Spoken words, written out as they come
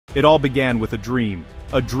It all began with a dream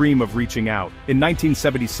of reaching out. In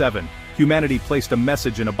 1977, humanity placed a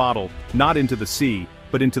message in a bottle, not into the sea,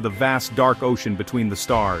 but into the vast dark ocean between the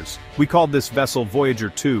stars. We called this vessel Voyager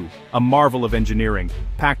 2, a marvel of engineering,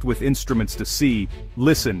 packed with instruments to see,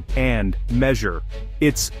 listen, and measure.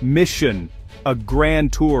 Its mission, a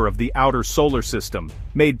grand tour of the outer solar system,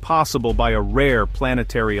 made possible by a rare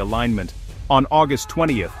planetary alignment. On August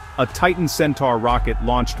 20th, a Titan Centaur rocket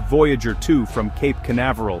launched Voyager 2 from Cape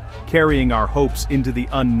Canaveral, carrying our hopes into the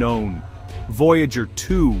unknown. Voyager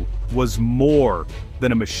 2 was more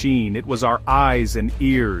than a machine. It was our eyes and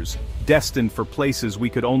ears, destined for places we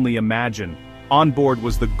could only imagine. On board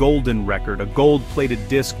was the Golden Record, a gold-plated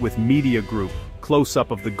disc with Media Group,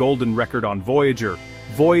 close-up of the Golden Record on Voyager.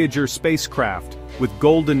 Voyager spacecraft, with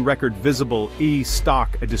Golden Record visible,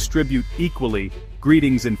 stock, distribute equally,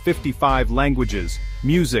 greetings in 55 languages,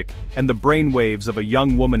 music, and the brainwaves of a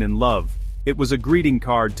young woman in love. It was a greeting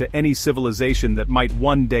card to any civilization that might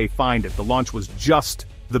one day find it. The launch was just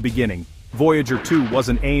the beginning. Voyager 2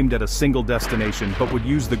 wasn't aimed at a single destination but would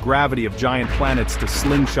use the gravity of giant planets to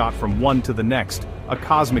slingshot from one to the next, a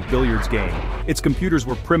cosmic billiards game. Its computers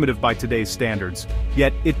were primitive by today's standards,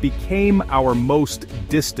 yet it became our most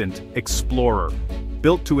distant explorer.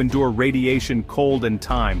 Built to endure radiation, cold, and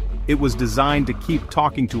time, it was designed to keep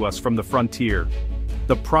talking to us from the frontier.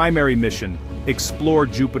 The primary mission, explore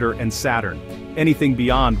Jupiter and Saturn. Anything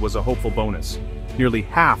beyond was a hopeful bonus. Nearly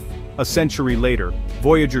half a century later,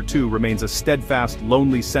 Voyager 2 remains a steadfast,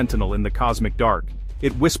 lonely sentinel in the cosmic dark.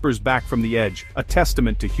 It whispers back from the edge, a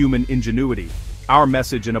testament to human ingenuity. Our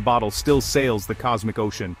message in a bottle still sails the cosmic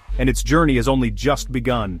ocean, and its journey has only just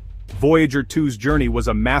begun. Voyager 2's journey was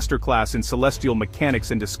a masterclass in celestial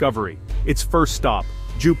mechanics and discovery. Its first stop,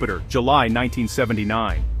 Jupiter, July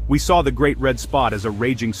 1979. We saw the Great Red Spot as a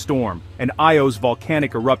raging storm, and Io's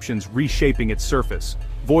volcanic eruptions reshaping its surface.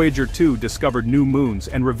 Voyager 2 discovered new moons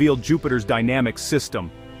and revealed Jupiter's dynamic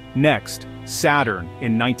system. Next, Saturn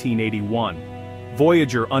in 1981.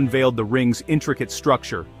 Voyager unveiled the ring's intricate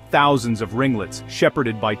structure, thousands of ringlets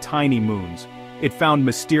shepherded by tiny moons. It found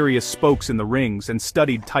mysterious spokes in the rings and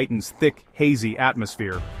studied Titan's thick, hazy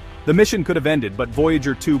atmosphere. The mission could have ended, but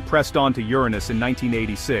Voyager 2 pressed on to Uranus in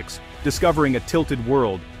 1986, discovering a tilted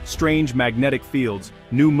world, strange magnetic fields,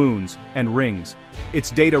 new moons, and rings.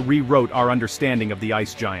 Its data rewrote our understanding of the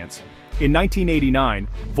ice giants. In 1989,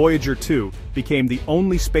 Voyager 2 became the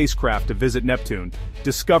only spacecraft to visit Neptune,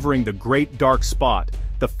 discovering the Great Dark Spot,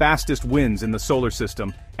 the fastest winds in the solar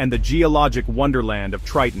system, and the geologic wonderland of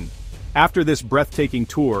Triton. After this breathtaking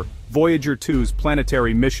tour, Voyager 2's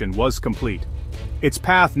planetary mission was complete. Its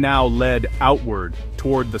path now led outward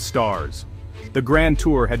toward the stars. The grand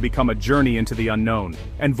tour had become a journey into the unknown,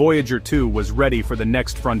 and Voyager 2 was ready for the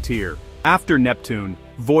next frontier. After Neptune,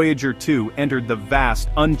 Voyager 2 entered the vast,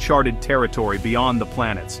 uncharted territory beyond the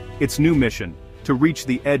planets. Its new mission, to reach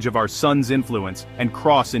the edge of our sun's influence and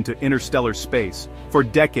cross into interstellar space. For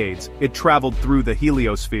decades, it traveled through the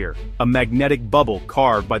heliosphere, a magnetic bubble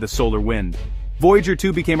carved by the solar wind. Voyager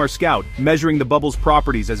 2 became our scout, measuring the bubble's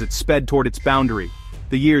properties as it sped toward its boundary.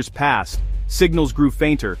 The years passed, signals grew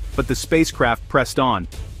fainter, but the spacecraft pressed on.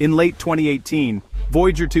 In late 2018,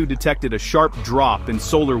 Voyager 2 detected a sharp drop in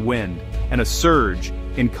solar wind and a surge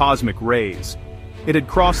in cosmic rays. It had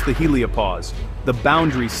crossed the heliopause, the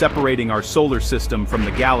boundary separating our solar system from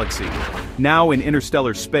the galaxy. Now in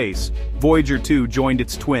interstellar space, Voyager 2 joined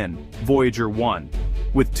its twin, Voyager 1.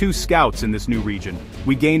 With 2 scouts in this new region,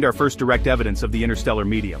 we gained our first direct evidence of the interstellar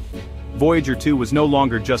medium. Voyager 2 was no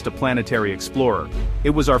longer just a planetary explorer. It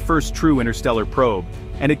was our first true interstellar probe,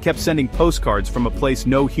 and it kept sending postcards from a place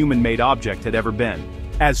no human-made object had ever been.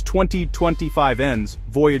 As 2025 ends,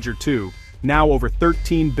 Voyager 2, now over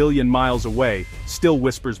 13 billion miles away, still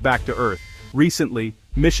whispers back to Earth. Recently,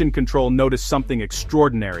 Mission Control noticed something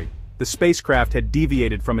extraordinary. The spacecraft had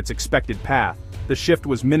deviated from its expected path. The shift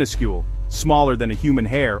was minuscule, smaller than a human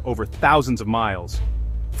hair over thousands of miles.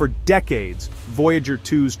 For decades, Voyager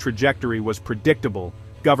 2's trajectory was predictable,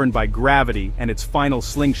 governed by gravity and its final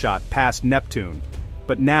slingshot past Neptune.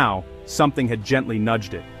 But now, something had gently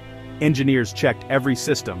nudged it. Engineers checked every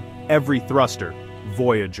system, every thruster.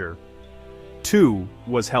 Voyager 2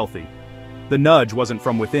 was healthy. The nudge wasn't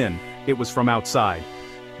from within, it was from outside.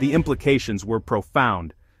 The implications were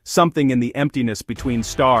profound. Something in the emptiness between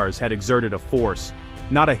stars had exerted a force.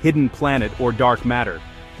 Not a hidden planet or dark matter.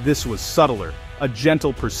 This was subtler, a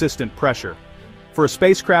gentle, persistent pressure. For a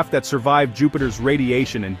spacecraft that survived Jupiter's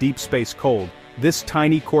radiation and deep space cold, this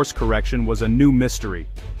tiny course correction was a new mystery.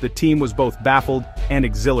 The team was both baffled and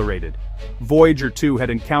exhilarated. Voyager 2 had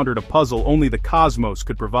encountered a puzzle only the cosmos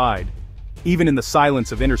could provide. Even in the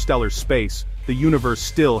silence of interstellar space, the universe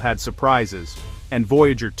still had surprises, and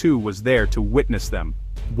Voyager 2 was there to witness them.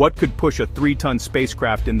 What could push a 3-ton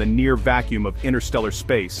spacecraft in the near vacuum of interstellar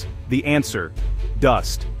space? The answer: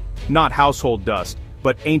 dust. Not household dust,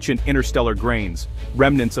 but ancient interstellar grains,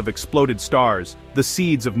 remnants of exploded stars, the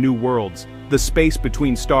seeds of new worlds. The space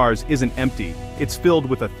between stars isn't empty, it's filled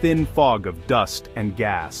with a thin fog of dust and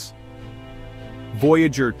gas.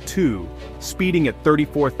 Voyager 2, speeding at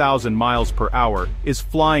 34,000 miles per hour, is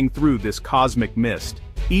flying through this cosmic mist.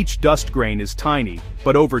 Each dust grain is tiny,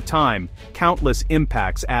 but over time, countless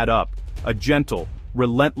impacts add up, a gentle,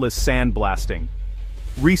 relentless sandblasting.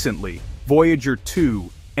 Recently, Voyager 2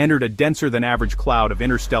 entered a denser-than-average cloud of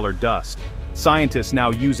interstellar dust. Scientists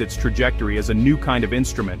now use its trajectory as a new kind of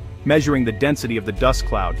instrument, measuring the density of the dust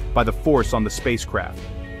cloud by the force on the spacecraft.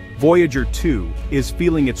 Voyager 2 is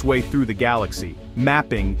feeling its way through the galaxy,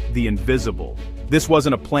 mapping the invisible. This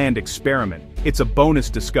wasn't a planned experiment, it's a bonus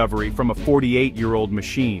discovery from a 48-year-old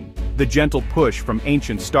machine. The gentle push from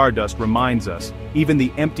ancient stardust reminds us, even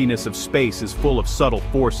the emptiness of space is full of subtle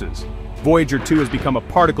forces. Voyager 2 has become a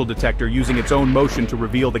particle detector using its own motion to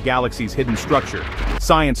reveal the galaxy's hidden structure.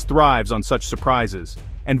 Science thrives on such surprises,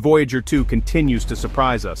 and Voyager 2 continues to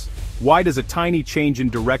surprise us. Why does a tiny change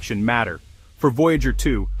in direction matter? For Voyager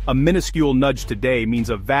 2, a minuscule nudge today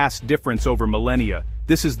means a vast difference over millennia.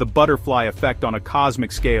 This is the butterfly effect on a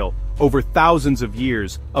cosmic scale. Over thousands of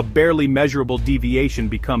years, a barely measurable deviation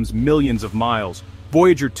becomes millions of miles.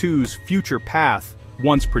 Voyager 2's future path,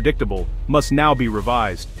 once predictable, must now be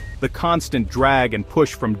revised. The constant drag and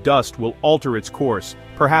push from dust will alter its course,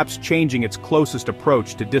 perhaps changing its closest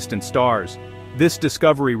approach to distant stars. This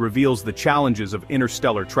discovery reveals the challenges of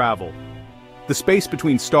interstellar travel. The space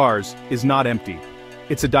between stars is not empty.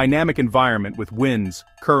 It's a dynamic environment with winds,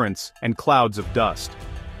 currents, and clouds of dust.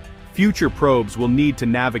 Future probes will need to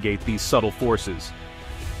navigate these subtle forces.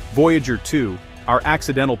 Voyager 2, our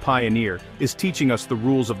accidental pioneer, is teaching us the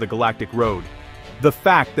rules of the galactic road. The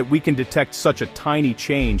fact that we can detect such a tiny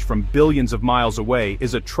change from billions of miles away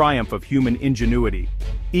is a triumph of human ingenuity.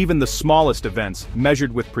 Even the smallest events,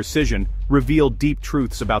 measured with precision, reveal deep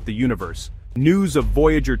truths about the universe. News of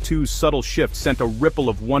Voyager 2's subtle shift sent a ripple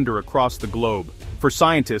of wonder across the globe. For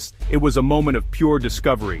scientists, it was a moment of pure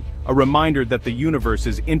discovery, a reminder that the universe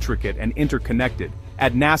is intricate and interconnected.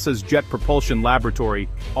 At NASA's Jet Propulsion Laboratory,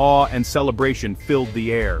 awe and celebration filled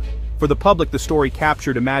the air. For the public, the story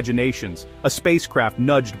captured imaginations, a spacecraft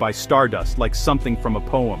nudged by stardust like something from a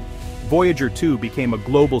poem. Voyager 2 became a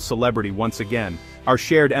global celebrity once again, our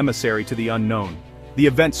shared emissary to the unknown. The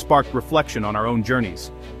event sparked reflection on our own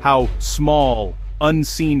journeys, how small,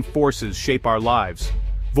 unseen forces shape our lives.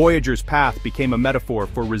 Voyager's path became a metaphor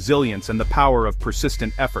for resilience and the power of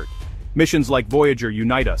persistent effort. Missions like Voyager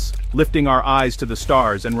unite us, lifting our eyes to the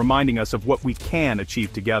stars and reminding us of what we can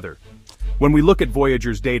achieve together. When we look at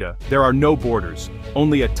Voyager's data, there are no borders,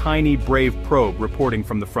 only a tiny, brave probe reporting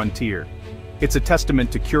from the frontier. It's a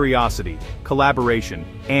testament to curiosity, collaboration,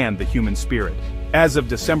 and the human spirit. As of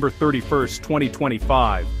December 31,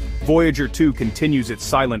 2025, Voyager 2 continues its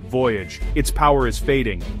silent voyage. Its power is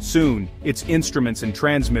fading. Soon, its instruments and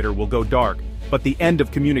transmitter will go dark. But the end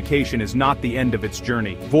of communication is not the end of its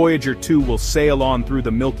journey. Voyager 2 will sail on through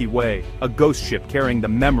the Milky Way, a ghost ship carrying the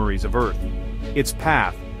memories of Earth. Its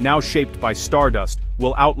path, now shaped by stardust,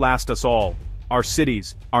 will outlast us all. Our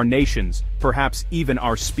cities, our nations, perhaps even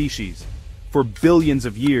our species. For billions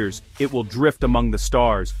of years, it will drift among the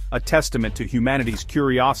stars, a testament to humanity's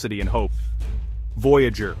curiosity and hope.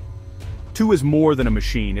 Voyager 2 is more than a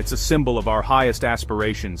machine, it's a symbol of our highest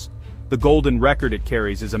aspirations. The golden record it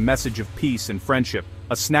carries is a message of peace and friendship,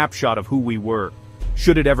 a snapshot of who we were.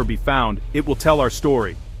 Should it ever be found, it will tell our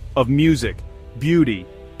story of music, beauty,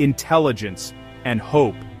 intelligence, and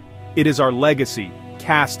hope. It is our legacy,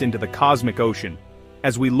 cast into the cosmic ocean.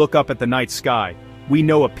 As we look up at the night sky, we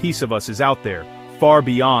know a piece of us is out there, far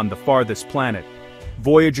beyond the farthest planet.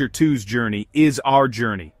 Voyager 2's journey is our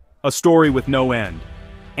journey, a story with no end.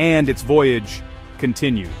 And its voyage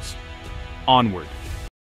continues. Onward.